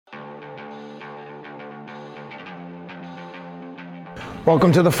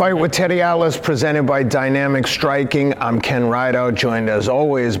Welcome to The Fight with Teddy Atlas, presented by Dynamic Striking. I'm Ken Ryder, joined as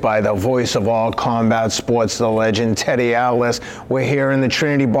always by the voice of all combat sports, the legend Teddy Atlas. We're here in the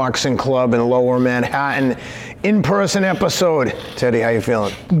Trinity Boxing Club in Lower Manhattan. In-person episode. Teddy, how you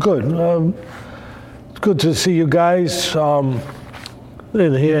feeling? Good. It's good to see you guys here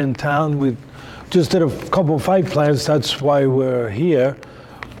in town. We just did a couple of fight plans. That's why we're here.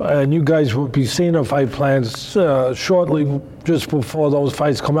 And you guys will be seeing the fight plans shortly, just before those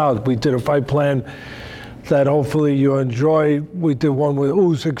fights come out. We did a fight plan that hopefully you enjoy. We did one with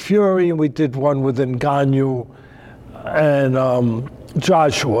Usyk Fury, and we did one with Ngannou and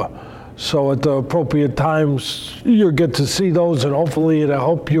Joshua. So at the appropriate times, you'll get to see those, and hopefully it'll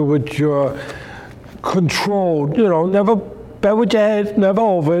help you with your control. You know, never bet with your head, never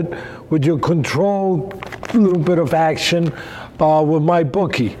over it, with your controlled little bit of action. With my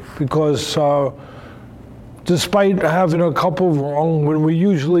bookie, because despite having a couple wrong, when we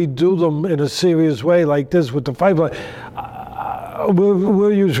usually do them in a serious way like this with the fight,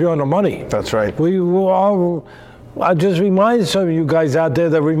 we're usually on the money. That's right. I just remind some of you guys out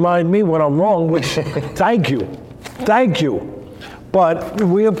there that remind me when I'm wrong, which thank you. But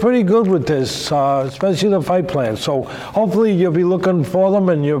we are pretty good with this, especially the fight plan. So hopefully you'll be looking for them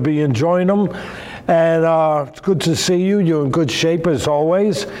and you'll be enjoying them. And it's good to see you. You're in good shape as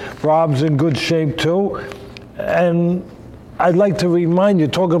always. Rob's in good shape too. And I'd like to remind you,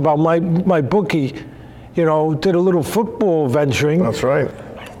 talking about my bookie, you know, did a little football venturing. That's right.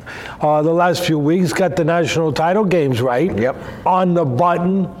 The last few weeks, got the national title games right. Yep. On the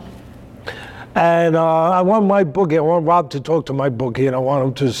button. And I want my bookie, I want Rob to talk to my bookie, and I want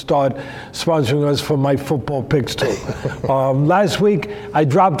him to start sponsoring us for my football picks too. Last week, I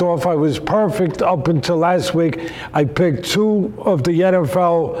dropped off. I was perfect up until last week. I picked two of the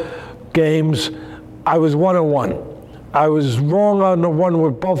NFL games. I was 1-1. I was wrong on the one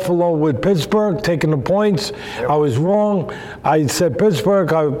with Buffalo with Pittsburgh, taking the points. Yep. I was wrong. I said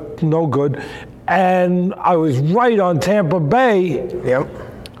Pittsburgh, no good. And I was right on Tampa Bay. Yep.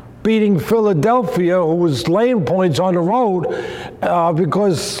 Beating Philadelphia, who was laying points on the road,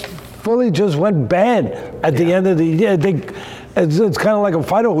 because Philly just went bad at the end of the year. It's kind of like a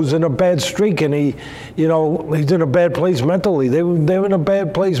fighter who's in a bad streak, and he's in a bad place mentally. They were in a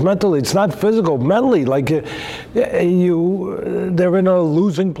bad place mentally. It's not physical, mentally. Like they're in a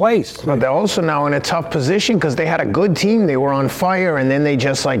losing place. But they're also now in a tough position because they had a good team. They were on fire, and then they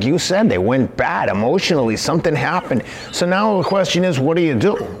just, like you said, they went bad emotionally. Something happened. So now the question is, what do you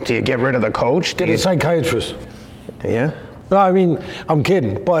do? Do you get rid of the coach? Get a psychiatrist. Yeah. No, I mean, I'm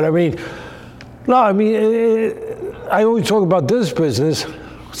kidding, but I always talk about this business.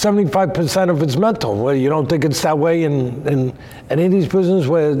 75% of it's mental. Well, you don't think it's that way in any of these businesses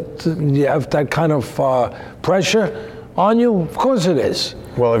where you have that kind of pressure on you? Of course it is.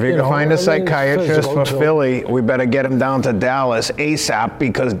 Well, if you can find a psychiatrist for Philly, we better get him down to Dallas ASAP,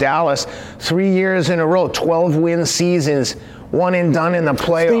 because Dallas, 3 years in a row, 12-win seasons, one and done in the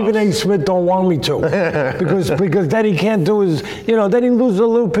playoffs. Stephen A. Smith don't want me to, because then he can't do his, then he loses a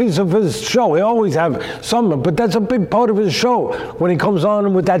little piece of his show. He always have something, but that's a big part of his show. When he comes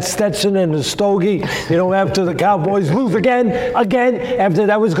on with that Stetson and the stogie, after the Cowboys lose again, after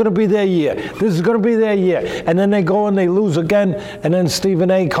that was going to be their year. This is going to be their year. And then they go and they lose again, and then Stephen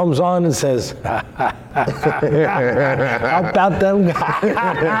A. comes on and says, how about them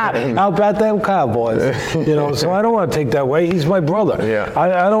Cowboys? So I don't want to take that away. He's my brother. Yeah.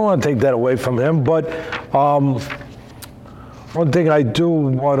 I don't want to take that away from him, but one thing I do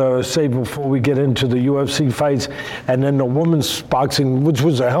want to say before we get into the UFC fights and then the women's boxing, which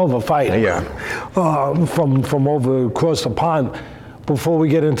was a hell of a fight, from over across the pond, before we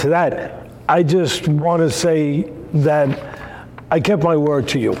get into that, I just want to say that I kept my word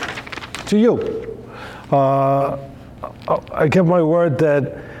to you. I kept my word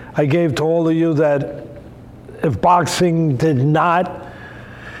that I gave to all of you, that if boxing did not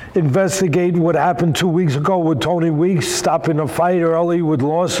investigate what happened 2 weeks ago with Tony Weeks stopping a fight early with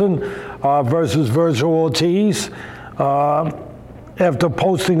Lawson versus Virgil Ortiz, after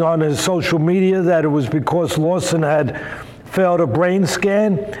posting on his social media that it was because Lawson had failed a brain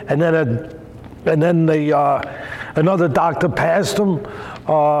scan, and then another doctor passed him,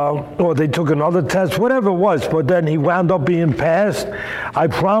 or they took another test, whatever it was, but then he wound up being passed. I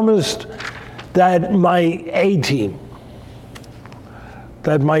promised that my A-team,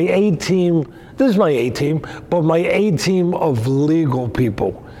 this is my A-team, but my A-team of legal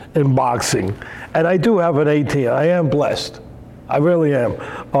people in boxing, and I do have an A-team, I am blessed, I really am,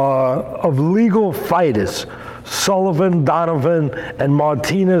 of legal fighters, Sullivan, Donovan, and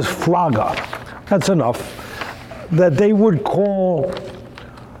Martinez Fraga. That's enough. that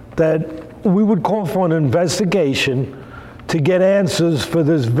we would call for an investigation to get answers for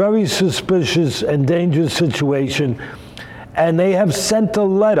this very suspicious and dangerous situation. And they have sent a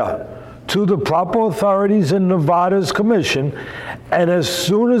letter to the proper authorities in Nevada's commission. And as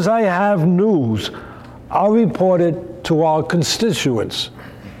soon as I have news, I'll report it to our constituents.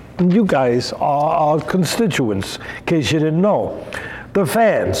 And you guys are our constituents, in case you didn't know. The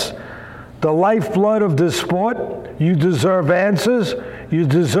fans, the lifeblood of this sport. You deserve answers. You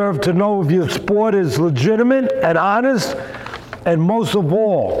deserve to know if your sport is legitimate and honest. And most of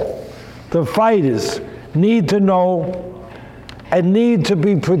all, the fighters need to know and need to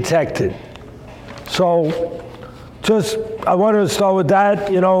be protected. So I want to start with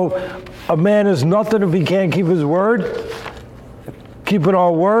that. You know, a man is nothing if he can't keep his word. Keeping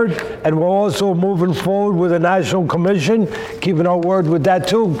our word, and we're also moving forward with a national commission, keeping our word with that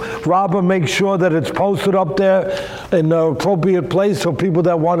too. Robert, make sure that it's posted up there in the appropriate place so people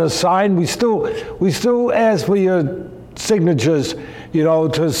that want to sign. We still ask for your signatures, you know,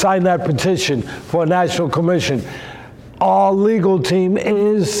 to sign that petition for a national commission. Our legal team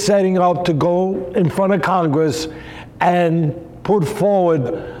is setting up to go in front of Congress and put forward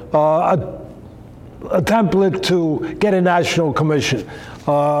a template to get a national commission,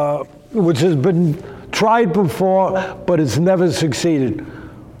 which has been tried before, but it's never succeeded.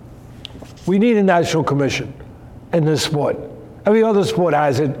 We need a national commission in this sport. Every other sport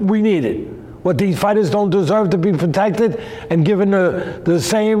has it. We need it. What, these fighters don't deserve to be protected and given the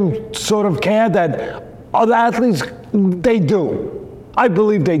same sort of care that other athletes, they do. I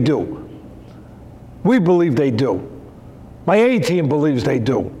believe they do. We believe they do. My A team believes they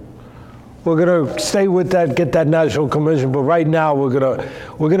do. We're gonna stay with that, get that national commission, but right now we're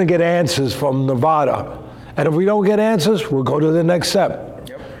gonna get answers from Nevada. And if we don't get answers, we'll go to the next step.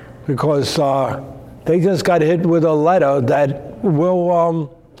 Yep. Because they just got hit with a letter that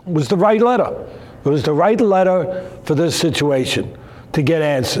was the right letter. It was the right letter for this situation to get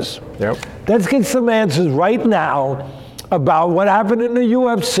answers. Yep. Let's get some answers right now about what happened in the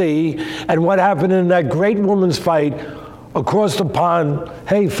UFC and what happened in that great women's fight across the pond.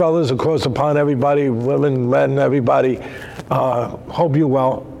 Hey, fellas, across the pond, everybody, women, men, everybody. Hope you're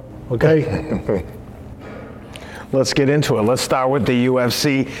well, okay? Let's get into it. Let's start with the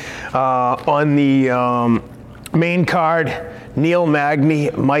UFC. On the main card, Neil Magny,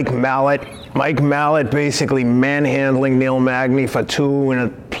 Mike Mallet. Mike Mallet basically manhandling Neil Magny for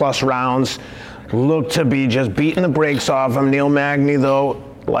 2+ rounds. Looked to be just beating the brakes off him. Neil Magny, though,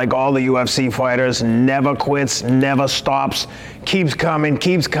 like all the UFC fighters, never quits, never stops, keeps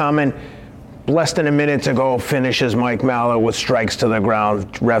coming. Less than a minute to go, finishes Mike Mallet with strikes to the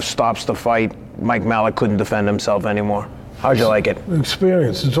ground. Ref stops the fight. Mike Mallet couldn't defend himself anymore. How'd you like it?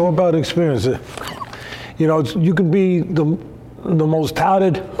 Experience. It's all about experience. You know, you can be the most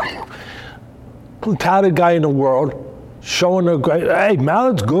touted guy in the world, showing hey,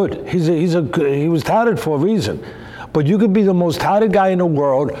 Mallet's good. He was touted for a reason. But you could be the most touted guy in the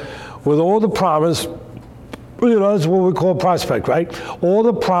world with all the promise. You know, that's what we call a prospect, right? All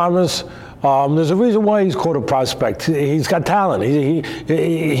the promise. There's a reason why he's called a prospect. He's got talent.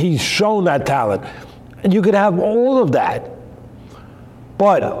 He's shown that talent. And you could have all of that.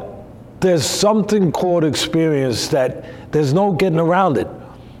 But there's something called experience that there's no getting around it.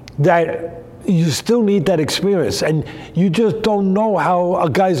 That you still need that experience, and you just don't know how a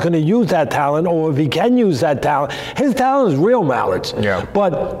guy's going to use that talent, or if he can use that talent. His talent is real, Mallet's. Yeah.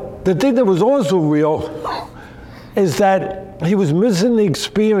 But the thing that was also real is that he was missing the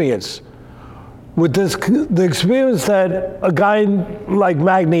experience. With the experience that a guy like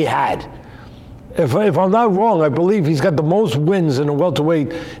Magny had. If I'm not wrong, I believe he's got the most wins in the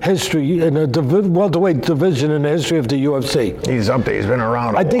welterweight history, in the welterweight division in the history of the UFC. He's up there. He's been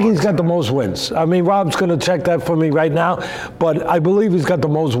around. I think he's got the most wins. I mean, Rob's going to check that for me right now, but I believe he's got the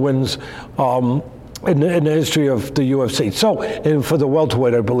most wins in the history of the UFC. So, and for the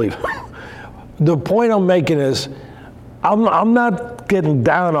welterweight, I believe. The point I'm making is, I'm not getting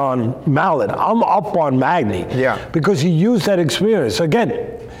down on Mallet. I'm up on Magny. Yeah. Because he used that experience.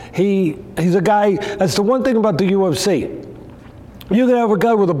 Again, he's a guy, that's the one thing about the UFC. You can have a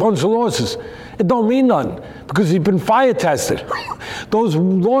guy with a bunch of losses. It don't mean nothing because he's been fire tested. Those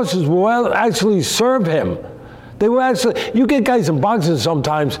losses will actually serve him They were actually, you get guys in boxing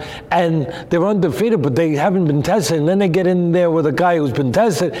sometimes, and they're undefeated, but they haven't been tested, and then they get in there with a guy who's been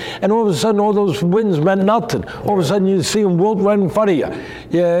tested, and all of a sudden, all those wins meant nothing. All of a sudden, you see them wilt right in front of you.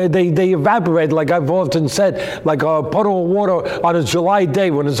 Yeah, they evaporate, like I've often said, like a puddle of water on a July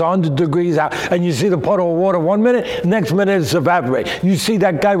day when it's 100 degrees out, and you see the puddle of water 1 minute, next minute it's evaporate. You see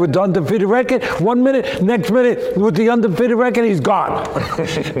that guy with the undefeated record, 1 minute, next minute with the undefeated record, he's gone.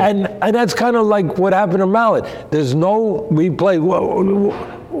 and that's kind of like what happened to Mallet. There's no replay.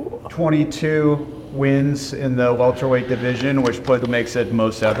 22 wins in the welterweight division, which makes it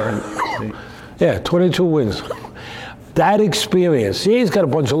most ever. Yeah, 22 wins. That experience. Yeah, he's got a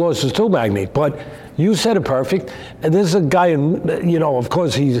bunch of losses too, Magny, but you said it perfect. And this is a guy, of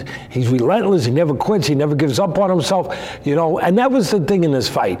course, he's relentless. He never quits. He never gives up on himself, and that was the thing in this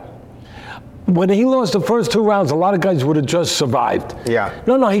fight. When he lost the first 2 rounds, a lot of guys would have just survived. Yeah.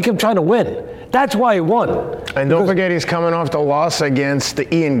 No, he kept trying to win. That's why he won. And don't forget, he's coming off the loss against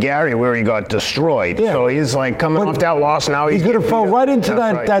Ian Gary, where he got destroyed. Yeah. So he's like coming off that loss now. He's going to fall right into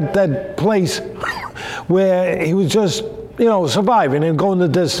that place where he was just, surviving and going the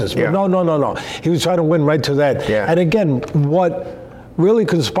distance. But no. He was trying to win right to that. Yeah. And again, what really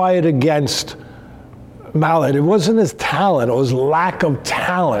conspired against Mallet, it wasn't his talent, it was lack of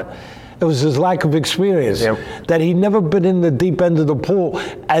talent. It was his lack of experience, that he'd never been in the deep end of the pool,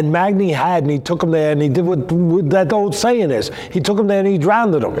 and Magny had, and he took him there, and he did what that old saying is. He took him there and he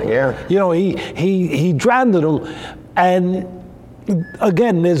drowned him. Yeah. He drowned him, and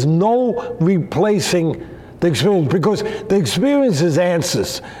again, there's no replacing the experience, because the experience is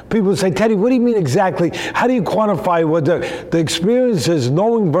answers. People say, Teddy, what do you mean exactly? How do you quantify what the experience is?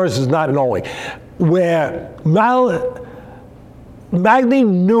 Knowing versus not knowing. Where Magny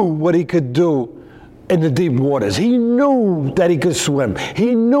knew what he could do in the deep waters. He knew that he could swim.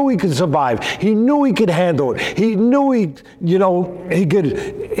 He knew he could survive. He knew he could handle it. He knew he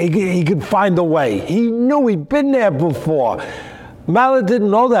could find a way. He knew he'd been there before. Mallet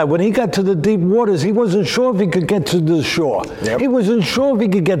didn't know that. When he got to the deep waters, he wasn't sure if he could get to the shore. He wasn't sure if he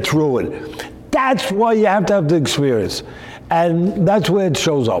could get through it. That's why you have to have the experience. And that's where it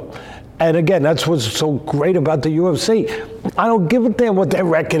shows up. And again, that's what's so great about the UFC. I don't give a damn what their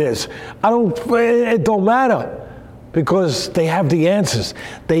record is. It don't matter, because they have the answers.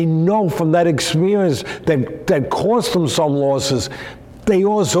 They know from that experience that cost them some losses, they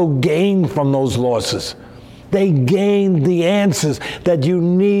also gain from those losses. They gain the answers that you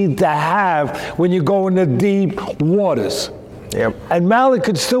need to have when you go into deep waters. Yep. And Mallet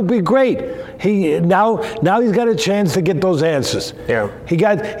could still be great. Now he's got a chance to get those answers. Yeah.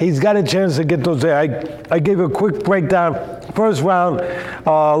 He's got a chance to get those. I gave a quick breakdown. First round,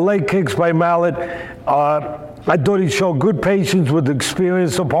 leg kicks by Mallet. I thought he showed good patience with the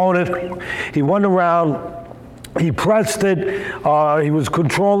experienced opponent. He won the round. He pressed it. He was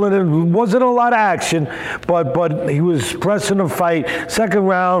controlling it. It wasn't a lot of action, but he was pressing the fight. Second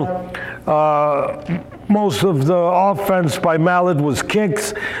round, most of the offense by Mallet was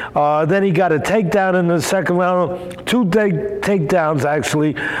kicks. Then he got a takedown in the second round. 2 takedowns,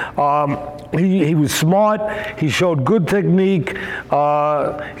 actually. He was smart. He showed good technique.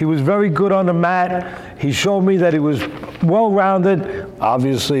 He was very good on the mat. He showed me that he was well-rounded.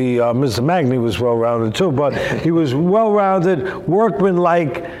 Obviously, Mr. Magny was well-rounded too, but he was well-rounded,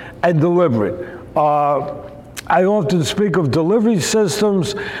 workmanlike, and deliberate. I often speak of delivery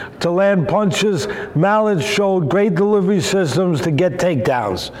systems to land punches. Mallet showed great delivery systems to get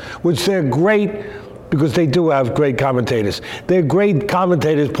takedowns, which they're great, because they do have great commentators. Their great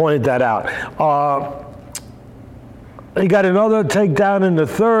commentators pointed that out. He got another takedown in the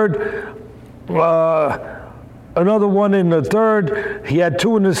third, another one in the third. He had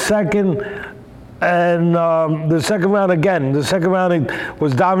 2 in the second, and the second round again. The second round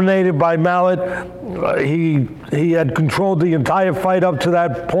was dominated by Mallet. He had controlled the entire fight up to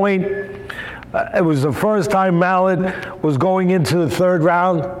that point. It was the first time Mallet was going into the third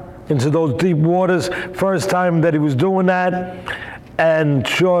round, into those deep waters. First time that he was doing that. And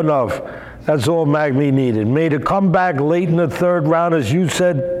sure enough, that's all Magny needed. Made a comeback late in the third round, as you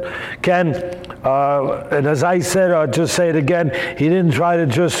said, Ken. And as I said, I'll just say it again, he didn't try to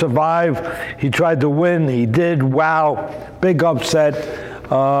just survive. He tried to win. He did. Wow. Big upset.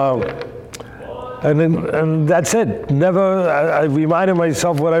 And that's it. Never, I reminded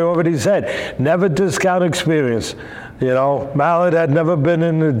myself what I already said. Never discount experience. Mallet had never been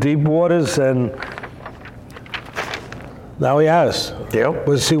in the deep waters, and now he has. Yep.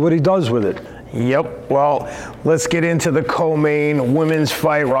 We'll see what he does with it. Yep. Well, let's get into the co-main women's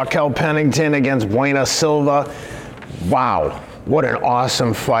fight. Raquel Pennington against Buena Silva. Wow. What an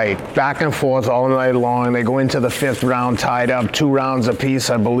awesome fight. Back and forth all night long. They go into the 5th round tied up, 2 rounds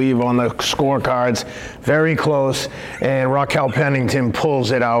apiece, I believe, on the scorecards. Very close. And Raquel Pennington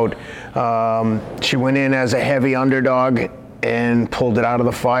pulls it out. She went in as a heavy underdog and pulled it out of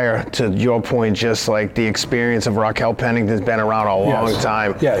the fire. To your point, just like the experience of Raquel Pennington's been around a long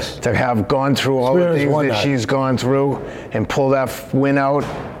time. Yes. To have gone through all the things that she's gone through and pull that win out.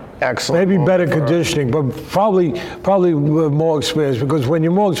 Excellent. Maybe better conditioning, but probably more experience, because when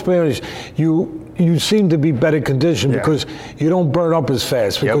you're more experienced, you seem to be better conditioned because you don't burn up as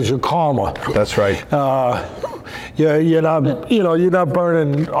fast because you're calmer. That's right. You're not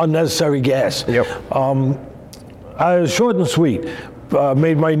burning unnecessary gas. Yep. I was short and sweet.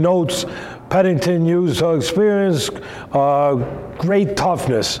 Made my notes. Pennington used her experience, great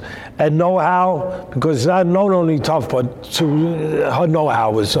toughness, and know-how, because not only tough, but her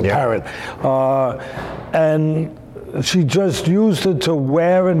know-how was apparent. And she just used it to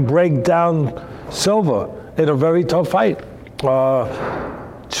wear and break down Silva in a very tough fight.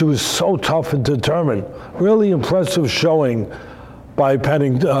 She was so tough and determined. Really impressive showing by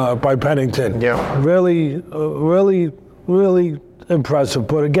Pennington. Yeah. Really impressive.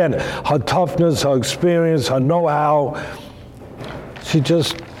 But again, her toughness, her experience, her know-how,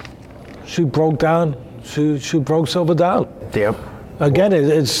 she broke down. She broke Silva down. Yep. Again,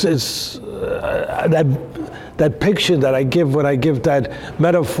 it's that picture that I give when I give that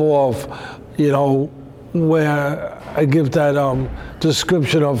metaphor of, where I give that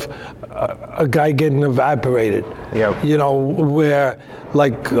description of a guy getting evaporated. Yep. Where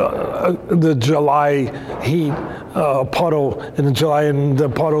like the July heat, puddle in July, and the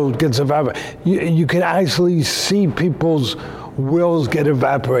puddle gets evaporated. You can actually see people's wills get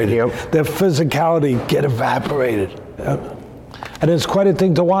evaporated. Yep. Their physicality get evaporated. And it's quite a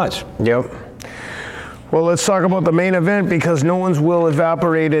thing to watch. Yep. Well, let's talk about the main event, because no one's will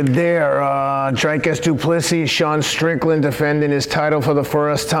evaporated there. Dricus du Plessis, Sean Strickland defending his title for the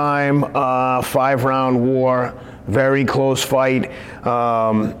first time. 5-round war, very close fight.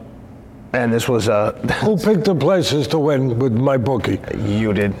 And this was Who picked the Plessis to win with my bookie?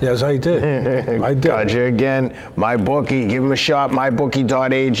 You did. Yes, I did. I did. Got you again. My bookie. Give him a shot.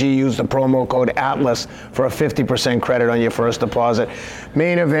 MyBookie.ag. Use the promo code ATLAS for a 50% credit on your first deposit.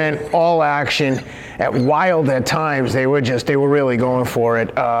 Main event, all action. Wild at times. They were really going for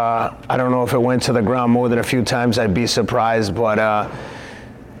it. I don't know if it went to the ground more than a few times. I'd be surprised, but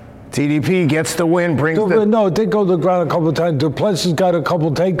TDP gets the win, No, it did go to the ground a couple of times. Du Plessis got a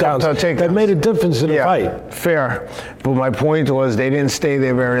couple takedowns. That made a difference in the fight. Fair. But my point was they didn't stay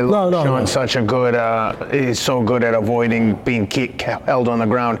there very long. Sean's such a good, he's so good at avoiding being held on the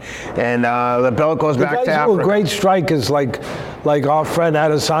ground. And the belt goes back to Africa. Guys who are great strikers like our friend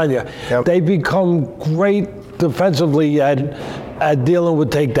Adesanya, they become great defensively at dealing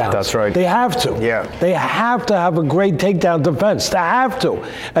with takedowns. That's right. They have to. Yeah. They have to have a great takedown defense. They have to.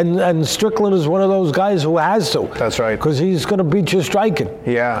 And Strickland is one of those guys who has to. That's right. Because he's going to beat you striking.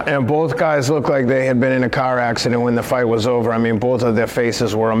 Yeah, and both guys looked like they had been in a car accident when the fight was over. I mean, both of their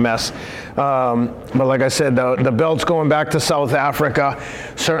faces were a mess. But like I said, the belt's going back to South Africa.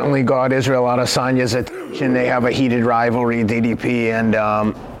 Certainly got Israel Adesanya's attention. They have a heated rivalry, DDP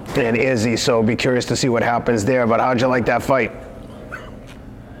and Izzy, so be curious to see what happens there. But how'd you like that fight?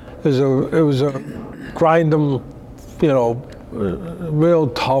 It was a grind them, real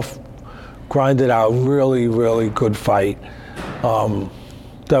tough, grinded out, really, really good fight. That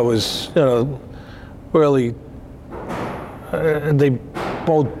was, really, they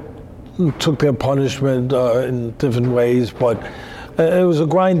both took their punishment in different ways, but it was a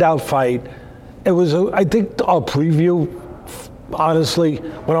grind out fight. It was, I think, our preview, honestly,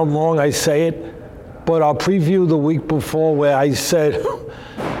 when I'm wrong, I say it, but our preview the week before where I said,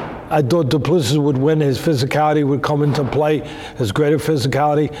 I thought du Plessis would win. His physicality would come into play, his greater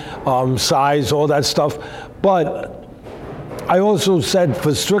physicality, size, all that stuff. But I also said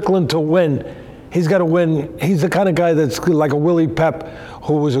for Strickland to win, he's got to win. He's the kind of guy that's like a Willie Pep,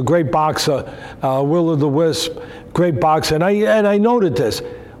 who was a great boxer, Will-o'-the-Wisp, great boxer. And I noted this,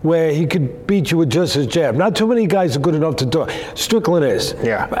 where he could beat you with just his jab. Not too many guys are good enough to do it. Strickland is.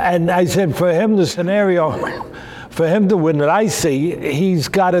 Yeah. And I said for him, the scenario, for him to win that I see, he's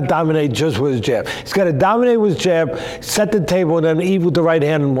got to dominate just with his jab. He's got to dominate with his jab, set the table, and then eat with the right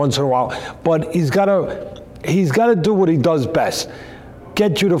hand once in a while. But he's got to do what he does best,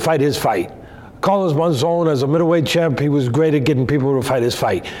 get you to fight his fight. Carlos Monzon, as a middleweight champ, he was great at getting people to fight his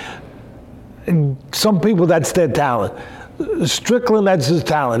fight. And some people, that's their talent. Strickland, that's his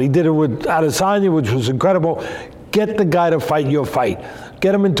talent. He did it with Adesanya, which was incredible. Get the guy to fight your fight.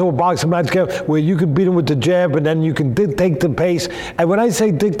 Get him into a boxing match where you can beat him with the jab and then you can dictate the pace. And when I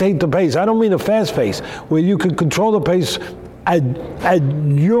say dictate the pace, I don't mean a fast pace, where you can control the pace at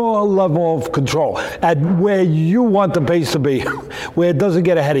your level of control, at where you want the pace to be, where it doesn't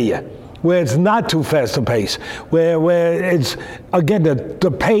get ahead of you, where it's not too fast a pace, where it's, again,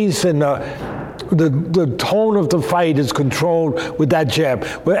 the pace and the tone of the fight is controlled with that jab.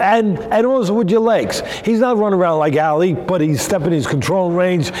 And also with your legs. He's not running around like Ali, but he's stepping his control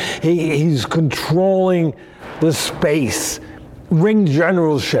range. He's controlling the space, ring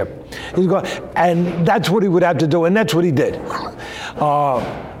generalship. He's going, and that's what he would have to do, and that's what he did. It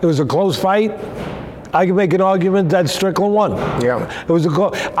was a close fight. I can make an argument that Strickland won. Yeah. It was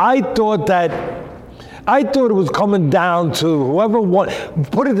I thought it was coming down to whoever won.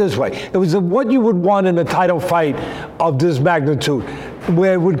 Put it this way: it was what you would want in a title fight of this magnitude,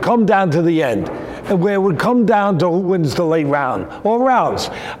 where it would come down to the end, and where it would come down to who wins the late round or rounds.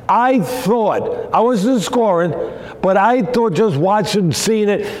 I thought, I wasn't scoring, but I thought, just watching, seeing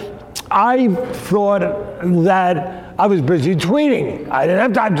it, I thought that I was busy tweeting. I didn't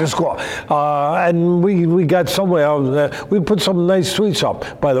have time to score. And we got somewhere. We put some nice tweets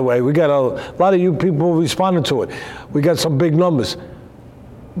up, by the way. We got a lot of you people responded to it. We got some big numbers.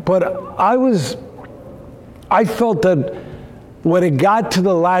 But I felt that when it got to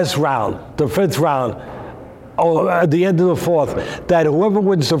the last round, the fifth round, at the end of the fourth, that whoever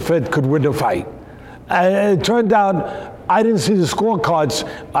wins the fifth could win the fight. And it turned out, I didn't see the scorecards.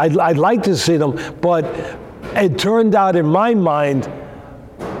 I'd like to see them, but it turned out in my mind,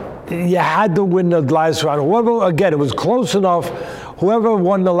 you had to win the last round. Whoever, again, it was close enough. Whoever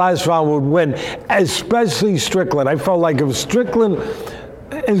won the last round would win, especially Strickland. I felt like if Strickland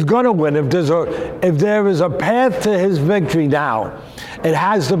is going to win, if there is a path to his victory now, it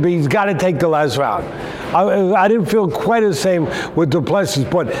has to be, he's got to take the last round. I didn't feel quite the same with Plessis,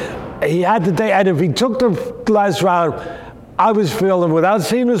 but he had to take, and if he took the last round, I was feeling, without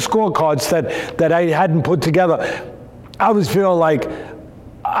seeing the scorecards that I hadn't put together, I was feeling like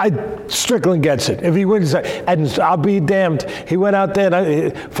Strickland gets it. If he wins, and I'll be damned, he went out there,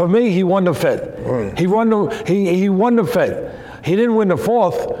 and for me, he won the fifth. He won the fifth. He didn't win the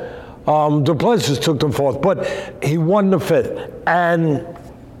fourth. Plessis took the fourth, but he won the fifth. And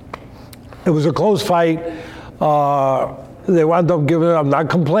it was a close fight. They wound up giving it. I'm not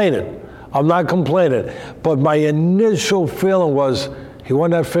complaining. But my initial feeling was, he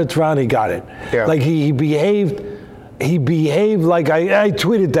won that fifth round, he got it. Yeah. Like he behaved like, I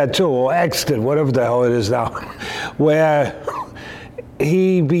tweeted that too, or X'd it, whatever the hell it is now, where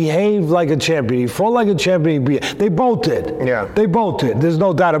he behaved like a champion. He fought like a champion. They both did. Yeah. They both did. There's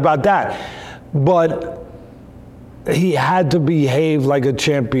no doubt about that. But he had to behave like a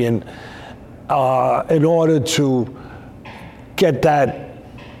champion in order to get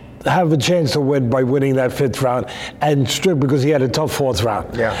have a chance to win by winning that fifth round, and Strip because he had a tough fourth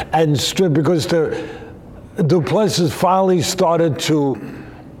round. Yeah. And Strip because Plessis finally started to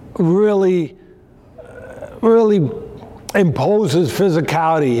really impose his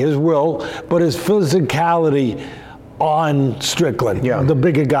physicality, his will, but his physicality on Strickland, the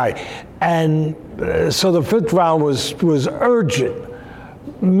bigger guy. And so the fifth round was urgent,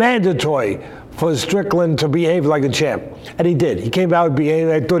 mandatory for Strickland to behave like a champ. And he did. He came out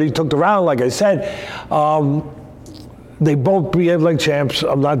behaving. I thought he took the round, like I said. They both behaved like champs.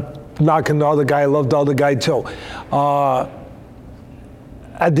 I'm not knocking the other guy. I love the other guy too.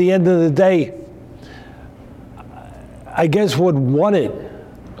 At the end of the day, I guess what won it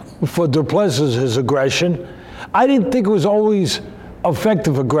for Plessis is his aggression. I didn't think it was always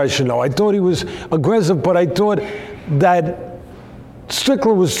effective aggression, though. I thought he was aggressive, but I thought that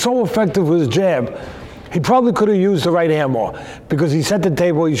Strickland was so effective with his jab, he probably could have used the right hand more, because he set the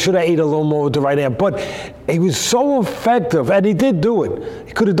table. He should have ate a little more with the right hand. But he was so effective, and he did do it.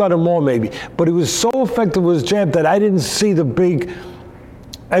 He could have done it more maybe. But he was so effective with his jab that I didn't see the big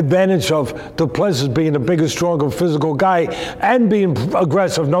advantage of Plessis being the bigger, stronger, physical guy and being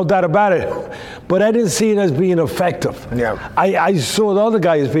aggressive, no doubt about it. But I didn't see it as being effective. Yeah. I saw the other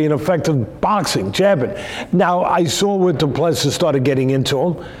guy as being effective boxing, jabbing. Now, I saw when Plessis started getting into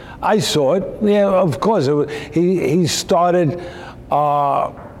him. I saw it. Yeah, of course. He started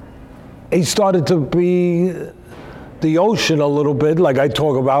to be the ocean a little bit, like I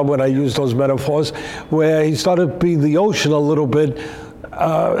talk about when I use those metaphors, where he started to be the ocean a little bit.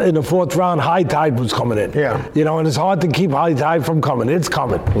 In the fourth round, high tide was coming in. Yeah. And it's hard to keep high tide from coming. It's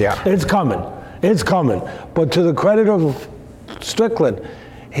coming. Yeah. It's coming. But to the credit of Strickland,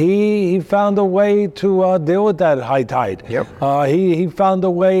 he found a way to deal with that high tide. Yep. He found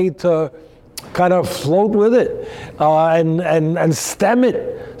a way to kind of float with it and stem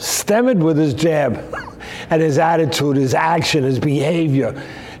it with his jab and his attitude, his action, his behavior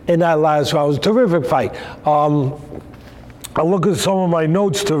in that last round. It was a terrific fight. I look at some of my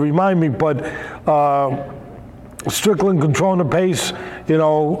notes to remind me, but Strickland controlling the pace,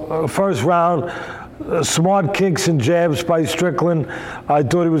 first round, smart kicks and jabs by Strickland. I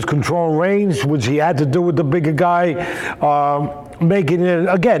thought he was controlling range, which he had to do with the bigger guy, making it,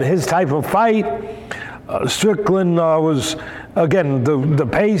 again, his type of fight. Strickland was, again, the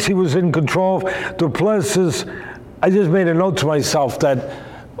pace he was in control of. The Plessis, I just made a note to myself that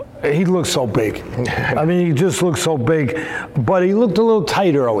he looked so big. I mean, he just looked so big, but he looked a little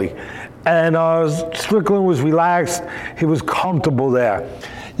tight early. And Strickland was relaxed. He was comfortable there.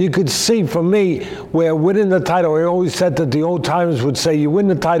 You could see, for me, where winning the title, I always said that the old timers would say, you win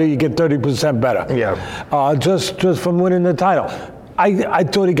the title, you get 30% better. Yeah. Just from winning the title. I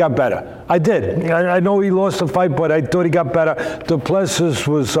thought he got better. I did. I know he lost the fight, but I thought he got better. The Plessis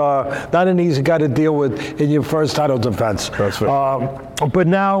was not an easy guy to deal with in your first title defense. That's right. But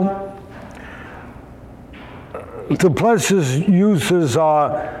now, the Plessis uses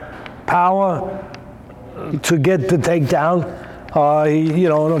power to get the takedown. And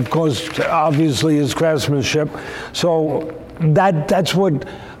of course, obviously his craftsmanship. So that's what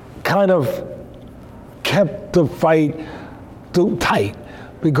kind of kept the fight tight,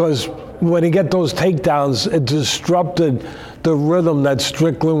 because when he get those takedowns, it disrupted the rhythm that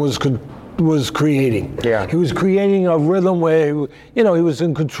Strickland was creating. Yeah. He was creating a rhythm where he was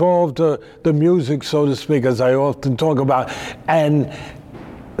in control of the music, so to speak, as I often talk about, and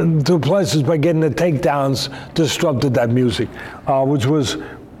the Plessis, by getting the takedowns, disrupted that music, which was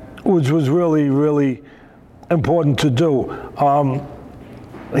really, really important to do.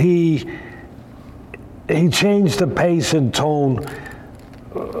 He changed the pace and tone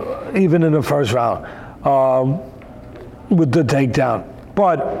even in the first round with the takedown.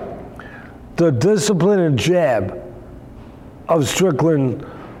 But the discipline and jab of Strickland,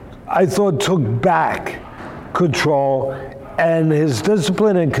 I thought, took back control, and his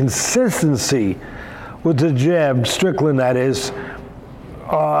discipline and consistency with the jab, Strickland that is,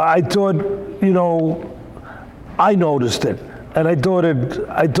 I thought, I noticed it. And I thought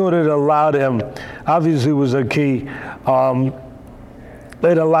it allowed him, obviously was a key,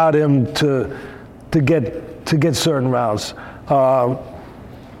 it allowed him to get certain rounds.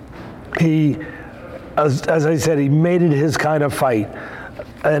 He, as I said, he made it his kind of fight.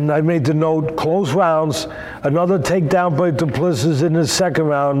 And I made the note, close rounds, another takedown by the Plessis in the second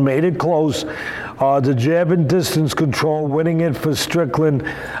round, made it close. The jab and distance control, winning it for Strickland,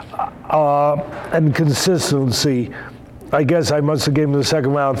 and consistency. I guess I must have given him the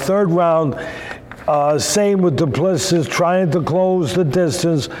second round. Third round, same with the Plessis, trying to close the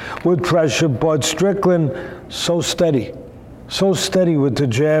distance with pressure, but Strickland so steady with the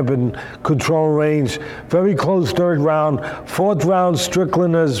jab and control range. Very close third round. Fourth round,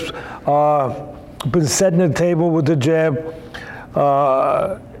 Strickland has been setting the table with the jab.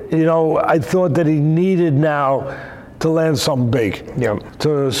 I thought that he needed now to land something big,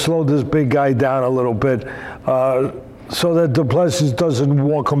 to slow this big guy down a little bit, so that the Plessis doesn't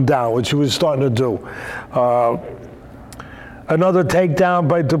walk him down, which he was starting to do. Another takedown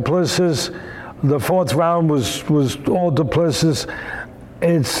by the Plessis. The fourth round was all the Plessis.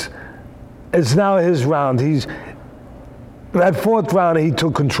 It's now his round. That fourth round, he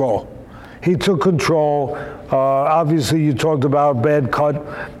took control. Obviously, you talked about bad cut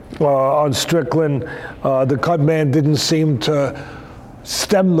on Strickland. The cut man didn't seem to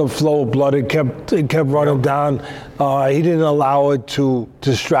stem the flow of blood. It kept running down. He didn't allow it to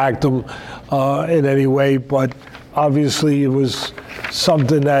distract him in any way, but obviously it was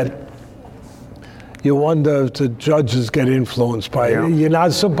something that you wonder if the judges get influenced by it. You're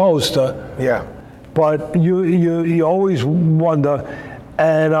not supposed to. Yeah. But you always wonder.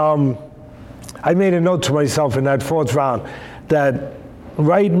 And I made a note to myself in that fourth round that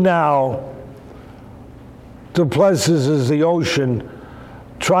right now, the Plessis is the ocean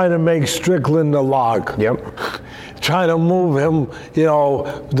trying to make Strickland the log. Yep. Trying to move him, the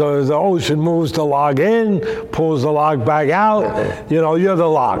ocean moves the log in, pulls the log back out. You're the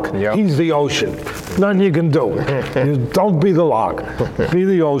log. Yep. He's the ocean. Nothing you can do. Don't be the log. Be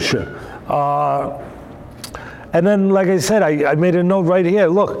the ocean. And then, like I said, I made a note right here.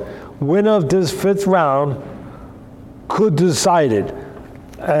 Look, winner of this fifth round could decide it.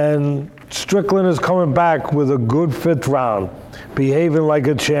 And Strickland is coming back with a good fifth round, behaving like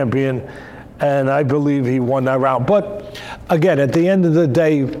a champion. And I believe he won that round. But again, at the end of the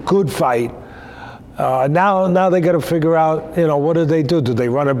day, good fight. Now they got to figure out, what do they do? Do they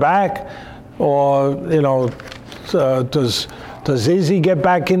run it back, or does Izzy get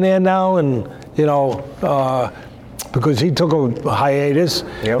back in there now? And because he took a hiatus,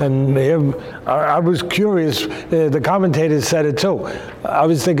 and I was curious. The commentators said it too. I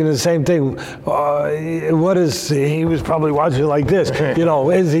was thinking the same thing. He was probably watching like this?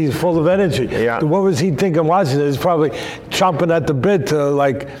 Izzy's full of energy. Yeah. What was he thinking watching it? He's probably chomping at the bit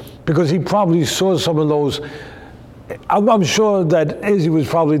to because he probably saw some of those. I'm sure that Izzy was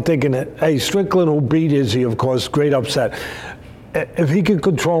probably thinking, hey, Strickland will beat Izzy, of course, great upset. If he could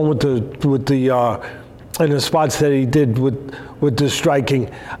control him with the in the spots that he did with the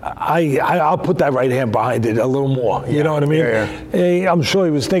striking, I'll put that right hand behind it a little more. You know what I mean? Yeah. I'm sure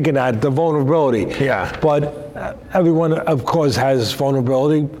he was thinking that, the vulnerability. Yeah. But everyone, of course, has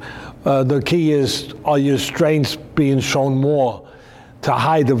vulnerability. The key is, are your strengths being shown more to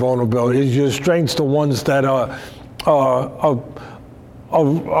hide the vulnerability? Is your strengths the ones that are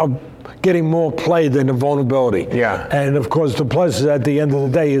getting more play than the vulnerability? Yeah. And of course, the Plessis at the end of the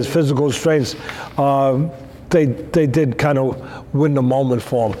day, his physical strengths, they did kind of win the moment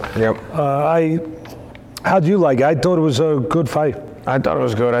for him. Yep. How'd you like it? I thought it was a good fight. I thought it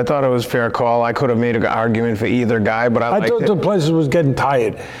was good. I thought it was a fair call. I could have made an argument for either guy, but I thought the Plessis was getting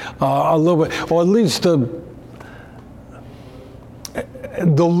tired a little bit, or at least the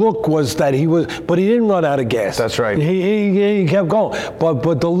look was that he was, but he didn't run out of gas. That's right. He kept going,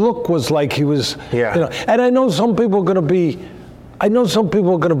 but the look was like he was. Yeah. And I know some people are going to be a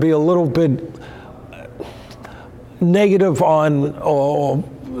little bit negative on or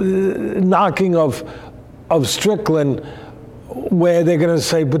knocking of Strickland, where they're going to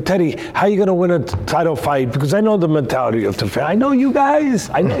say, but Teddy, how are you going to win a title fight? Because I know the mentality of the fan. I know you guys.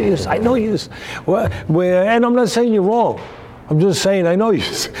 I know you. And I'm not saying you're wrong. I'm just saying, I know you.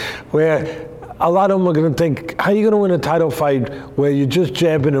 Where a lot of them are going to think, how are you going to win a title fight where you're just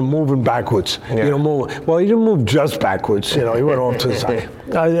jabbing and moving backwards? Yeah. Well, he didn't move just backwards. He went off to the side.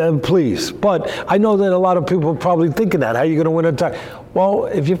 Please. But I know that a lot of people are probably thinking that. How are you going to win a title? Well,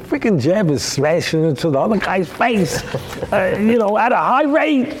 if your freaking jab is smashing into the other guy's face, at a high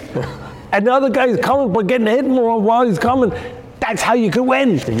rate, and the other guy's coming but getting hit more while he's coming, that's how you can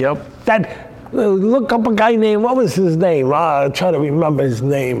win. Yep. Look up a guy named, what was his name? I'm trying to remember his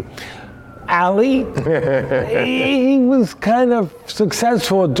name. Ali. He was kind of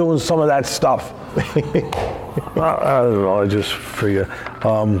successful at doing some of that stuff. I don't know, I just figure.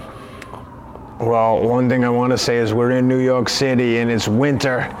 Well, one thing I want to say is we're in New York City and it's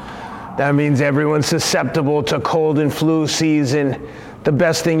winter. That means everyone's susceptible to cold and flu season. The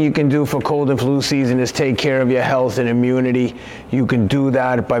best thing you can do for cold and flu season is take care of your health and immunity. You can do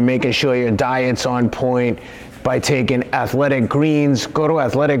that by making sure your diet's on point, by taking Athletic Greens. Go to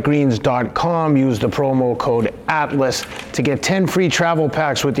athleticgreens.com, use the promo code ATLAS to get 10 free travel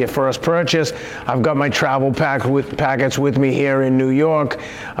packs with your first purchase. I've got my travel packets with me here in New York.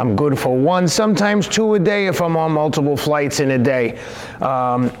 I'm good for one, sometimes two a day if I'm on multiple flights in a day.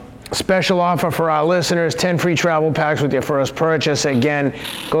 Special offer for our listeners, 10 free travel packs with your first purchase. Again,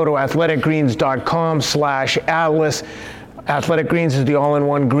 go to athleticgreens.com/Atlas. Athletic Greens is the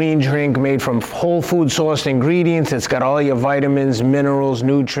all-in-one green drink made from whole food sourced ingredients. It's got all your vitamins, minerals,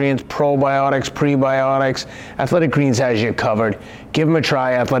 nutrients, probiotics, prebiotics. Athletic Greens has you covered. Give them a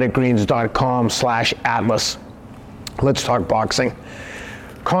try, athleticgreens.com/Atlas. Let's talk boxing.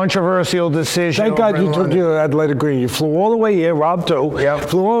 Controversial decision. Thank God you took your Athletic Green. You flew all the way here, Rob too. Yep.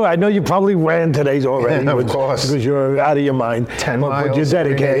 Flew. I know you probably ran today's already. Of course. Because you're out of your mind. 10 miles. But you're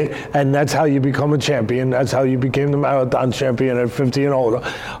dedicated, and that's how you become a champion. That's how you became the marathon champion at 50 and older.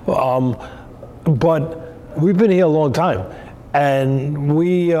 But we've been here a long time, and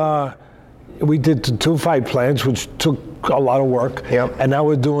we did the 2 fight plans, which took a lot of work. Yep. And now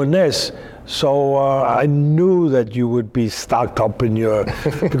we're doing this. So I knew that you would be stocked up in your,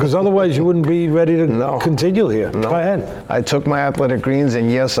 because otherwise you wouldn't be ready to continue here. No. Go ahead. I took my Athletic Greens,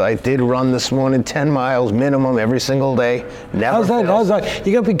 and yes, I did run this morning 10 miles minimum every single day. Never How's that?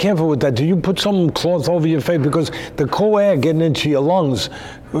 You got to be careful with that. Do you put some cloth over your face? Because the cold air getting into your lungs,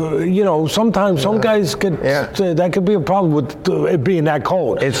 sometimes some guys get, that could be a problem with it being that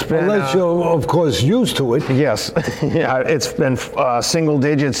cold. It's been, unless you're, of course, used to it. Yes. Yeah, it's been single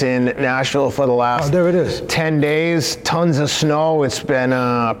digits in Nashville for the last there it is. 10 days. Tons of snow. It's been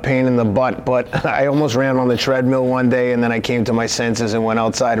a pain in the butt, but I almost ran on the treadmill one day, and then I came to my senses and went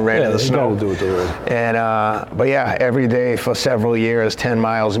outside and ran in the snow. You gotta do it already. And but yeah, every day for several years, 10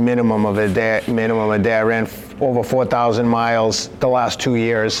 miles minimum a day. I ran over 4,000 miles the last 2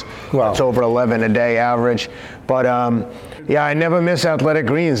 years. Wow. It's over 11 a day average. But yeah, I never miss athletic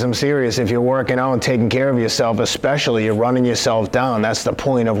greens. I'm serious. If you're working out and taking care of yourself, especially you're running yourself down. That's the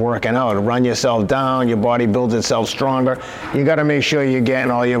point of working out. Run yourself down, your body builds itself stronger. You got to make sure you're getting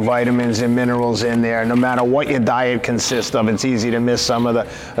all your vitamins and minerals in there. No matter what your diet consists of, it's easy to miss some of the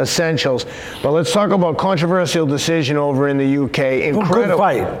essentials. But let's talk about controversial decision over in the UK. Incredible. Good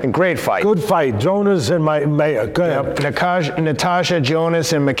fight. Great fight. Good fight. Jonas and Mayer. Go ahead. Yep. Natasha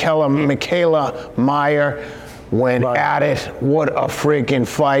Jonas and Michaela Meyer went at it. What a freaking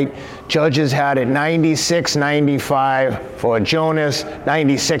fight. Judges had it 96-95 for Jonas,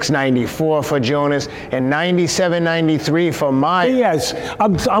 96-94 for Jonas, and 97-93 for Meyer. BS.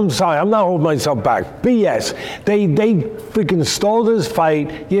 I'm sorry. I'm not holding myself back. BS. They freaking stole this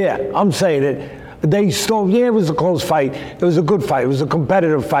fight. Yeah, I'm saying it. They stole. Yeah, it was a close fight. It was a good fight. It was a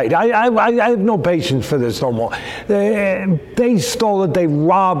competitive fight. I have no patience for this no more. They stole it. They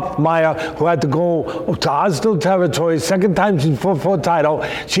robbed Maya, who had to go to hostile territory. Second time she fought for a title.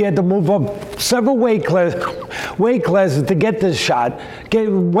 She had to move up several weight classes to get this shot.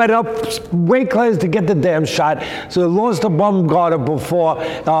 Went up weight classes to get the damn shot. So lost to Bumgarner before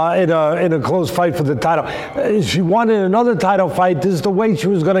in a close fight for the title. She wanted another title fight. This is the way she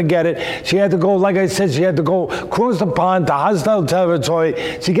was going to get it. She had to go, like I said, she had to go across the pond to hostile territory.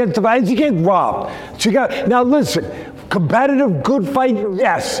 She gets robbed. Now listen, competitive, good fight,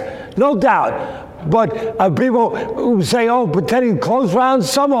 yes, no doubt. But people who say, oh, pretending close rounds,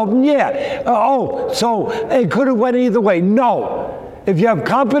 some of them, yeah. So it could have went either way. No. If you have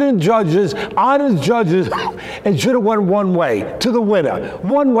competent judges, honest judges, it should have went one way, to the winner,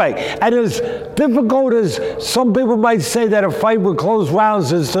 one way. And as difficult as some people might say that a fight with close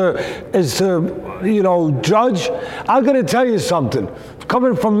rounds is to judge, I'm going to tell you something.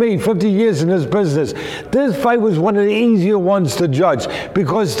 Coming from me, 50 years in this business, this fight was one of the easier ones to judge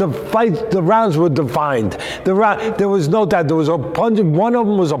because the rounds were defined. There was no doubt. There was a puncher. One of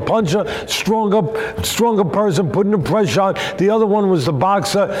them was a puncher, stronger person putting the pressure on. The other one was the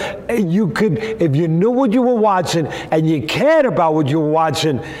boxer. You could, if you knew what you were watching and you cared about what you were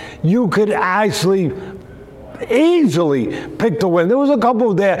watching, you could actually easily picked to win. There was a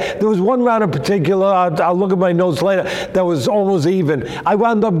couple there. There was one round in particular, I'll look at my notes later, that was almost even. I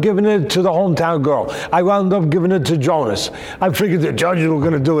wound up giving it to the hometown girl. I wound up giving it to Jonas. I figured the judges were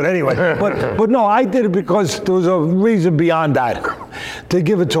going to do it anyway. But no, I did it because there was a reason beyond that to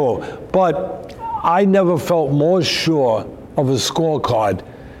give it to her. But I never felt more sure of a scorecard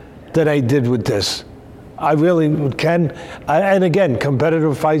than I did with this. I really can. And again,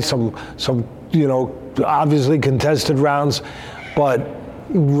 competitive fights, some obviously contested rounds, but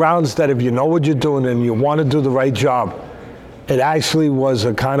rounds that if you know what you're doing and you want to do the right job, it actually was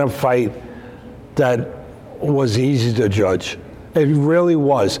a kind of fight that was easy to judge. It really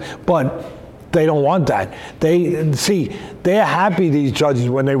was. But they don't want that. They're happy, these judges,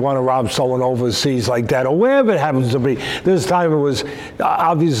 when they want to rob someone overseas like that, or wherever it happens to be. This time it was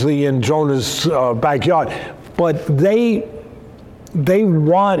obviously in Jonas' backyard. But they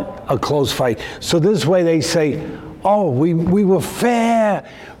want a close fight. So this way they say, oh, we were fair.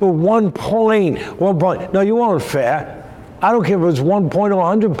 We're 1 point. No, you weren't fair. I don't care if it was 1 point or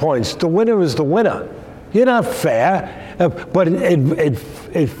 100 points. The winner is the winner. You're not fair. But it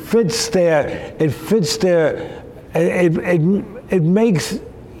fits there. It fits there. It makes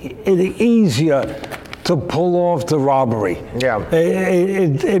it easier to pull off the robbery. Yeah.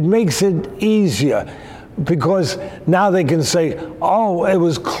 It makes it easier. Because now they can say, oh, it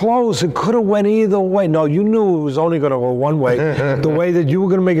was close. It could have went either way. No, you knew it was only going to go one way, the way that you were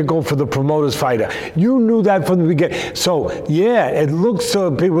going to make it go for the promoter's fighter. You knew that from the beginning. So, yeah, it looks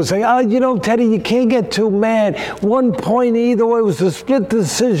so people say, oh, Teddy, you can't get too mad. 1 point either way. It was a split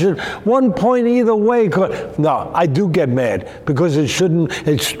decision. 1 point either way. No, I do get mad because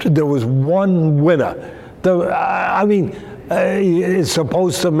there was one winner. It's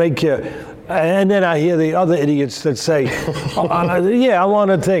supposed to make you... And then I hear the other idiots that say, yeah, I'm on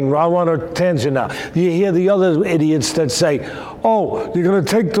a tangent now. You hear the other idiots that say, oh, you're going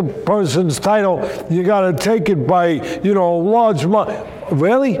to take the person's title, you got to take it by, large amount.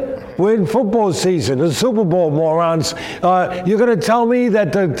 Really? We're in football season, the Super Bowl, morons. You're going to tell me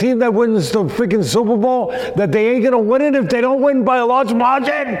that the team that wins the freaking Super Bowl, that they ain't going to win it if they don't win by a large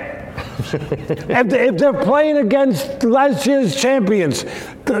margin? If they're playing against last year's champions,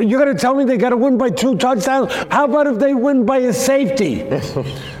 you're going to tell me they got to win by 2 touchdowns? How about if they win by a safety?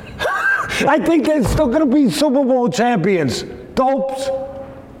 I think they're still going to be Super Bowl champions. Dopes.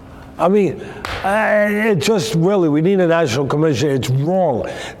 It just really, we need a national commission. It's wrong.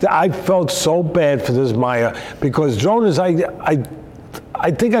 I felt so bad for this Maya because Jonas, I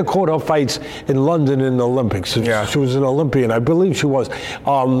think I caught her fights in London in the Olympics. Yeah. She was an Olympian, I believe she was.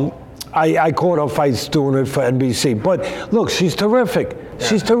 I caught her fights doing it for NBC. But look, she's terrific. Yeah.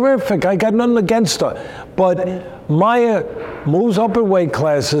 She's terrific. I got nothing against her. But Maya moves up in weight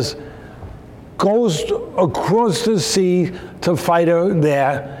classes, goes across the sea to fight her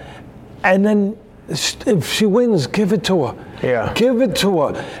there, and then if she wins, give it to her. Yeah. Give it to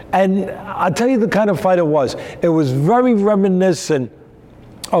her. And I'll tell you the kind of fight it was. It was very reminiscent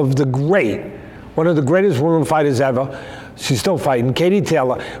of one of the greatest women fighters ever. She's still fighting, Katie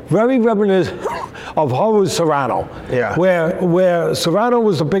Taylor. Very reminiscent of her with Serrano. Yeah. Where Serrano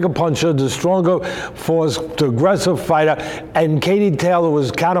was the bigger puncher, the stronger force, the aggressive fighter, and Katie Taylor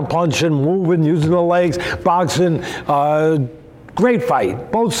was counter-punching, moving, using the legs, boxing. Great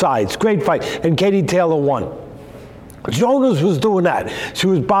fight, both sides, great fight. And Katie Taylor won. Jonas was doing that. She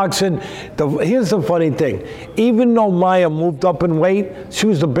was boxing. Here's the funny thing. Even though Maya moved up in weight, she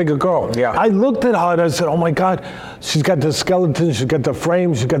was the bigger girl. Yeah. I looked at her and I said, oh my God, she's got the skeleton, she's got the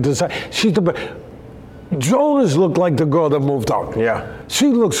frame, she's got the size. Jonas looked like the girl that moved up. Yeah. She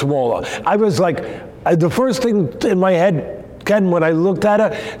looked smaller. I was like, the first thing in my head, Ken, when I looked at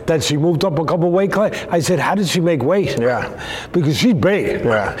her, that she moved up a couple weight classes, I said, how did she make weight? Yeah. Because she's big.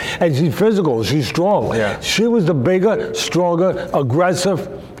 Yeah. And she's physical, she's strong. Yeah. She was the bigger, stronger, aggressive,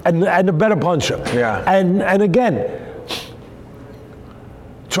 and the better puncher. Yeah. And again,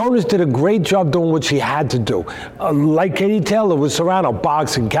 Jonas did a great job doing what she had to do. Like Katie Taylor with Serrano,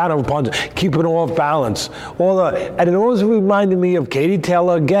 boxing, counter punching, keeping her off balance. And it also reminded me of Katie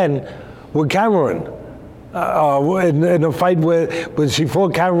Taylor again with Cameron. In a fight when she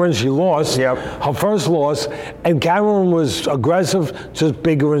fought Cameron, she lost. Yep. Her first loss, and Cameron was aggressive, just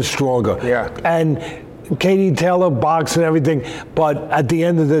bigger and stronger. Yeah. And Katie Taylor boxed and everything, but at the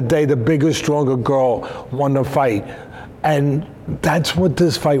end of the day, the bigger, stronger girl won the fight. And that's what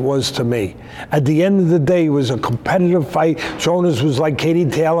this fight was to me. At the end of the day, it was a competitive fight. Jonas was like Katie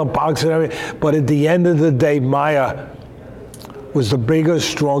Taylor, boxing and everything. But at the end of the day, Maya was the bigger,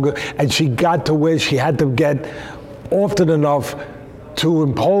 stronger, and she got to where she had to get often enough to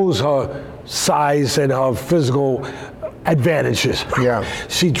impose her size and her physical advantages. Yeah.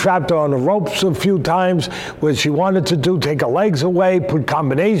 She trapped her on the ropes a few times where she wanted to take her legs away, put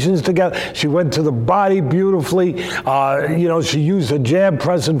combinations together. She went to the body beautifully. She used her jab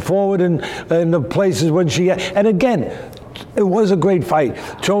pressing forward in the places when she, and again, it was a great fight.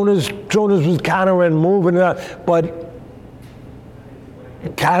 Jonas was countering, moving, but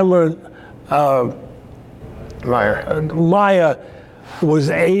Maya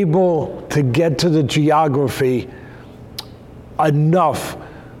was able to get to the geography enough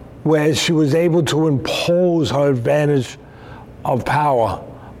where she was able to impose her advantage of power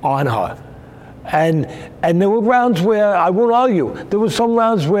on her. And there were rounds where, I won't argue, there were some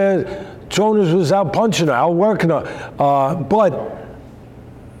rounds where Jonas was out punching her, out working her. But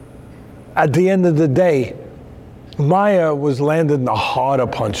at the end of the day, Maya was landing the harder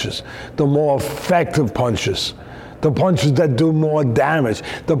punches, the more effective punches, the punches that do more damage,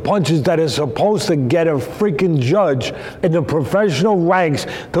 the punches that are supposed to get a freaking judge in the professional ranks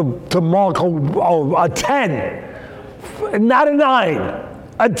to mark a 10, not a 9,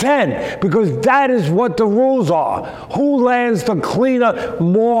 a 10, because that is what the rules are. Who lands the cleaner,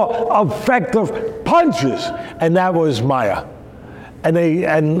 more effective punches? And that was Maya. And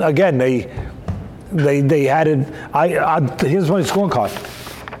again, they had it. Here's my scorecard.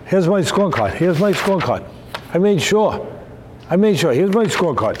 Here's my scorecard. I made sure. Here's my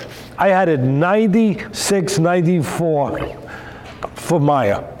scorecard. I had it 96-94 for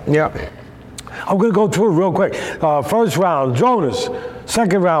Maya. Yeah. I'm going to go through it real quick. First round, Jonas.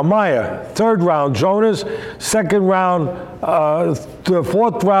 Second round, Maya. Third round, Jonas. Second round, the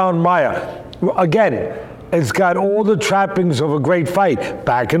fourth round, Maya. Again, it's got all the trappings of a great fight.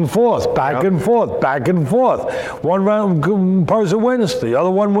 Back and forth, back and forth, back and forth. One round person wins, the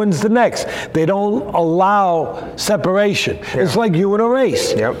other one wins the next. They don't allow separation. Yeah. It's like you in a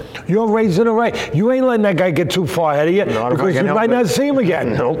race. Yep. You're racing a race. You ain't letting that guy get too far ahead of you because you might not see him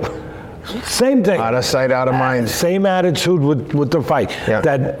again. Nope. Same thing. Out of sight, out of mind. Same attitude with the fight. Yep.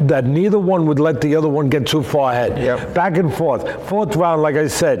 That neither one would let the other one get too far ahead. Yep. Back and forth. Fourth round, like I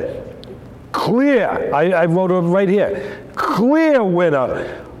said, clear. I wrote it right here. Clear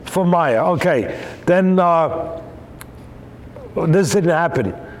winner for Maya. Okay. Then this didn't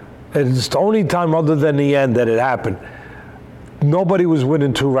happen. It's the only time other than the end that it happened. Nobody was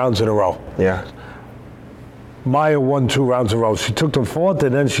winning 2 rounds in a row. Yeah. Maya won 2 rounds in a row. She took the 4th,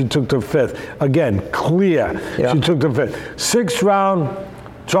 and then she took the 5th. Again, clear. Yeah. She took the 5th. 6th round,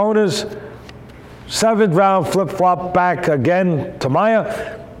 Jonas. 7th round, flip-flop back again to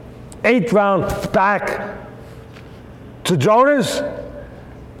Maya. 8th round, back to Jonas.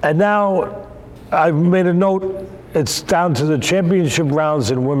 And now I've made a note. It's down to the championship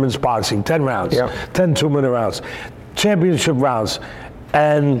rounds in women's boxing. 10 rounds. Yeah. 10 2-minute rounds. Championship rounds.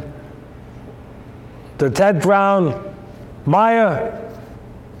 And the 10th round, Maya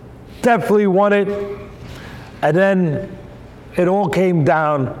definitely won it. And then it all came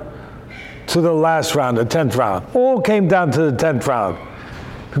down to the last round, the 10th round. All came down to the 10th round.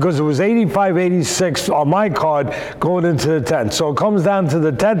 Because it was 85-86 on my card going into the 10th. So it comes down to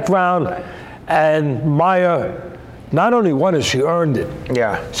the 10th round, and Maya not only won it, she earned it.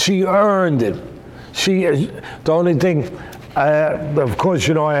 Yeah. She earned it. The only thing, of course,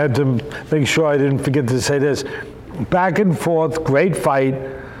 you know, I had to make sure I didn't forget to say this. Back and forth, great fight.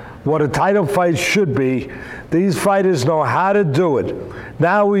 What a title fight should be. These fighters know how to do it.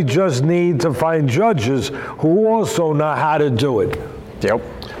 Now we just need to find judges who also know how to do it. Yep.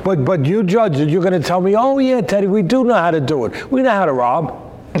 But you judges, you're going to tell me, oh yeah, Teddy, we do know how to do it. We know how to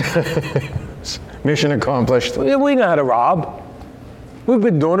rob. Mission accomplished. We know how to rob. We've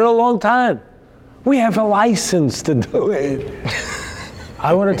been doing it a long time. We have a license to do it.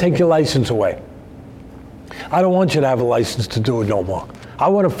 I want to take your license away. I don't want you to have a license to do it no more. I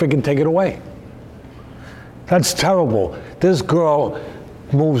want to freaking take it away. That's terrible. This girl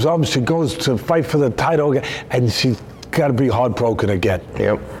moves up, she goes to fight for the title again, and she's got to be heartbroken again.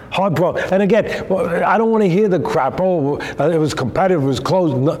 Yep. Heartbroken. And again, I don't want to hear the crap. Oh, it was competitive, it was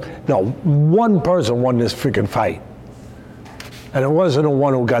close. No, one person won this freaking fight. And it wasn't the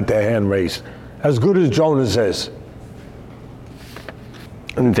one who got their hand raised. As good as Jonas is.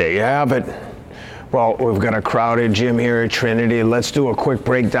 And there you have it. Well, we've got a crowded gym here at Trinity. Let's do a quick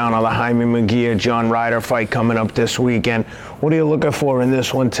breakdown of the Jaime Munguia, John Ryder fight coming up this weekend. What are you looking for in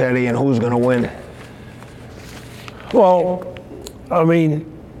this one, Teddy, and who's going to win? Well, I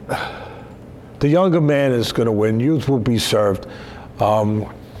mean, the younger man is going to win. Youth will be served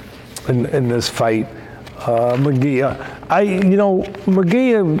in this fight. Munguia.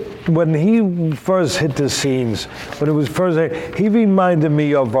 Munguia, when he first hit the scenes, he reminded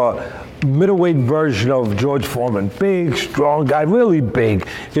me of a middleweight version of George Foreman. Big, strong guy, really big.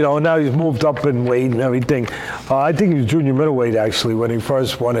 Now he's moved up in weight and everything. I think he was junior middleweight, actually, when he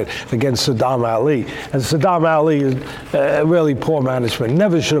first won it against Saddam Ali. And Saddam Ali is really poor management.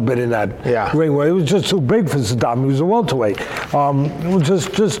 Never should have been in that ring where it was just too big for Saddam. He was a welterweight. It was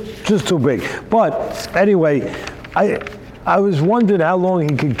just too big. But anyway, I was wondering how long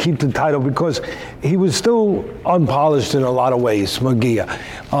he could keep the title because he was still unpolished in a lot of ways, Munguia,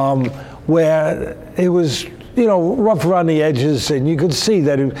 where it was, rough around the edges, and you could see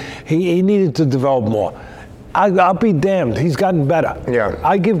that he needed to develop more. I'll be damned, he's gotten better. Yeah.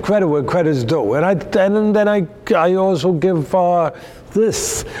 I give credit where credit's due, and then I also give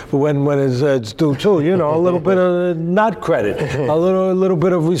this when it's due too. A little bit of not credit, a little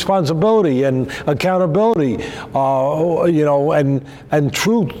bit of responsibility and accountability, and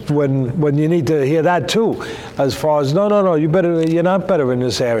truth when you need to hear that too. As far as no, you're not better in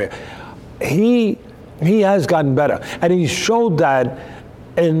this area. He has gotten better, and he showed that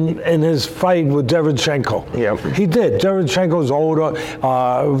in his fight with Derevyanchenko. Yep. He did. Derevyanchenko's older,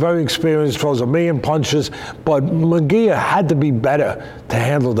 very experienced, throws a million punches, but Munguia had to be better to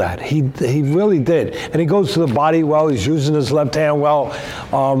handle that. He really did. And he goes to the body well, he's using his left hand well.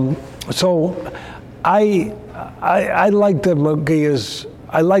 So I like the Munguia's.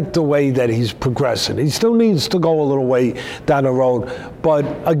 I like the way that he's progressing. He still needs to go a little way down the road. But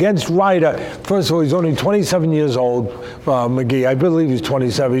against Ryder, first of all, he's only 27 years old, Munguia. I believe he's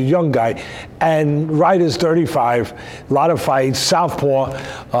 27, he's a young guy. And Ryder's 35, a lot of fights,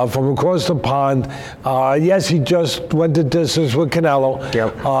 southpaw from across the pond. Yes, he just went the distance with Canelo.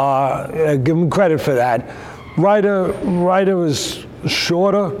 Yep. Give him credit for that. Ryder is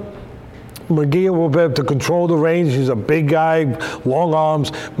shorter. Munguia will be able to control the range. He's a big guy, long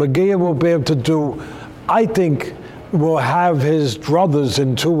arms. Munguia will be able to do, I think, will have his druthers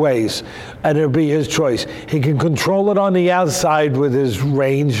in two ways, and it'll be his choice. He can control it on the outside with his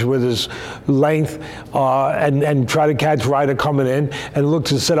range, with his length, and try to catch Ryder coming in and look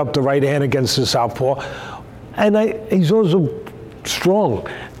to set up the right hand against the southpaw. And he's also strong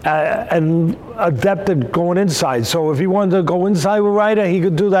and adept at going inside. So if he wanted to go inside with Ryder, he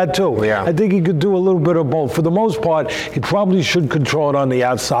could do that too. Yeah. I think he could do a little bit of both. For the most part, he probably should control it on the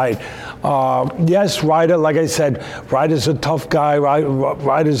outside. Yes, Ryder, like I said, Ryder's a tough guy.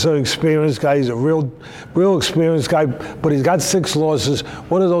 Ryder's an experienced guy. He's a real experienced guy, but he's got 6 losses.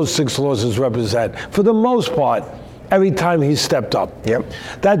 What do those 6 losses represent? For the most part, every time he stepped up. Yep.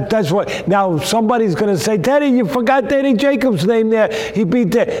 That's what. Now somebody's going to say, Teddy, you forgot Danny Jacobs' name there. He beat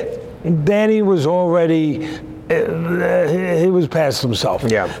Danny was already. He was past himself.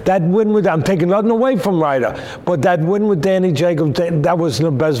 Yeah. That win with, I'm taking nothing away from Ryder, but that win with Danny Jacobs, that wasn't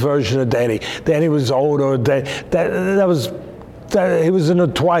the best version of Danny. Danny was older. He was in a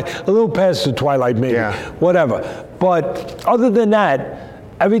little past the twilight, maybe. Yeah. Whatever. But other than that,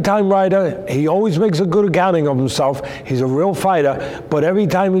 every time Ryder, he always makes a good accounting of himself. He's a real fighter, but every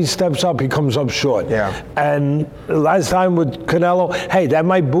time he steps up, he comes up short. Yeah. And last time with Canelo, hey, that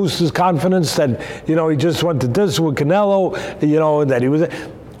might boost his confidence that, he just went to this with Canelo, that he was,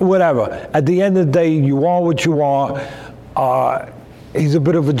 whatever. At the end of the day, you are what you are. He's a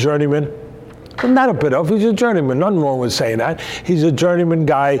bit of a journeyman. Not a bit of, he's a journeyman. Nothing wrong with saying that. He's a journeyman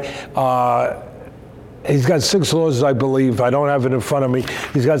guy. He's got 6 losses, I believe. I don't have it in front of me.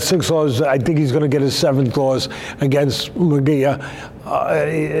 He's got 6 losses. I think he's going to get his 7th loss against Munguia.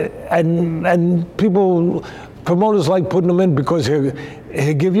 And promoters like putting him in because he'll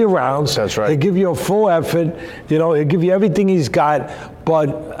give you rounds. That's right. He'll give you a full effort. He'll give you everything he's got. But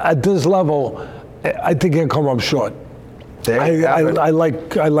at this level, I think he'll come up short. I like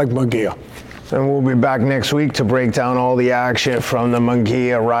Munguia. And we'll be back next week to break down all the action from the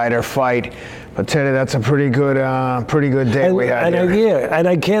Munguia-Ryder fight. But Teddy, that's a pretty good day we had here. And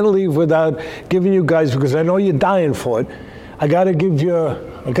I can't leave without giving you guys, because I know you're dying for it. I gotta give you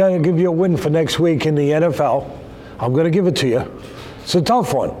a win for next week in the NFL. I'm gonna give it to you. It's a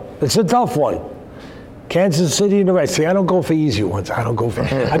tough one. Kansas City and the Ravens. See, I don't go for easy ones. I go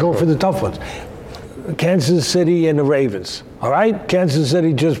for the tough ones. Kansas City and the Ravens. All right? Kansas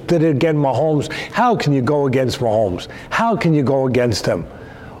City just did it against Mahomes. How can you go against Mahomes? How can you go against him?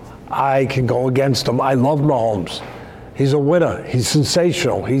 I can go against him. I love Mahomes. He's a winner. He's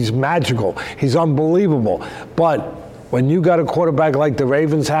sensational. He's magical. He's unbelievable. But when you got a quarterback like the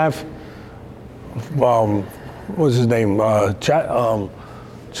Ravens have, what's his name? Jackson?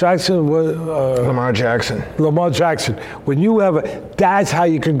 Lamar Jackson. Lamar Jackson. When you have that's how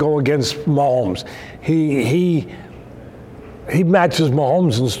you can go against Mahomes. He matches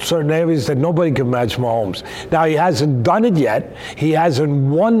Mahomes in certain areas that nobody can match Mahomes. Now, he hasn't done it yet. He hasn't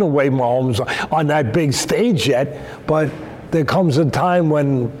won the way Mahomes on that big stage yet. But there comes a time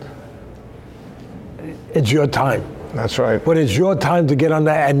when it's your time. That's right. When it's your time to get on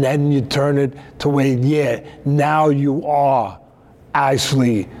that, and then you turn it to where, now you are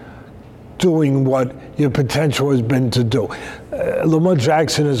actually doing what your potential has been to do. Lamar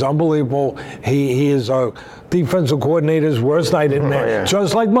Jackson is unbelievable. He is a defensive coordinator's worst nightmare,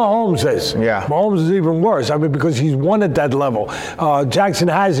 just like Mahomes is. Yeah. Mahomes is even worse. I mean, because he's won at that level. Jackson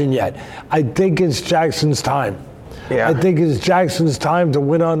hasn't yet. I think it's Jackson's time. Yeah. I think it's Jackson's time to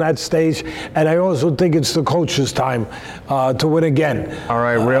win on that stage, and I also think it's the coach's time to win again. All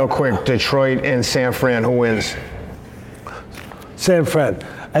right, real quick, Detroit and San Fran, who wins? San Fran.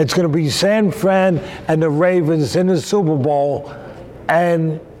 It's going to be San Fran and the Ravens in the Super Bowl,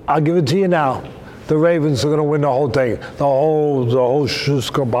 and I'll give it to you now. The Ravens are going to win the whole thing. The whole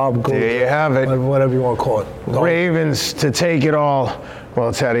shooskabab. There you have it. Whatever you want to call it. Ravens to take it all.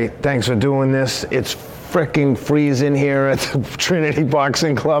 Well, Teddy, thanks for doing this. It's freaking freezing here at the Trinity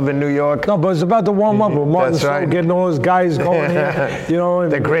Boxing Club in New York. No, but it's about to warm up. Martin's right. getting all his guys going here.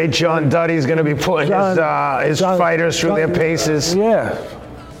 The great John Duddy's going to be putting his fighters through their paces. Yeah.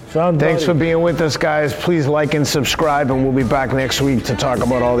 Thanks for being with us, guys. Please like and subscribe, and we'll be back next week to talk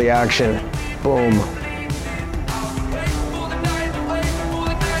about all the action. Boom.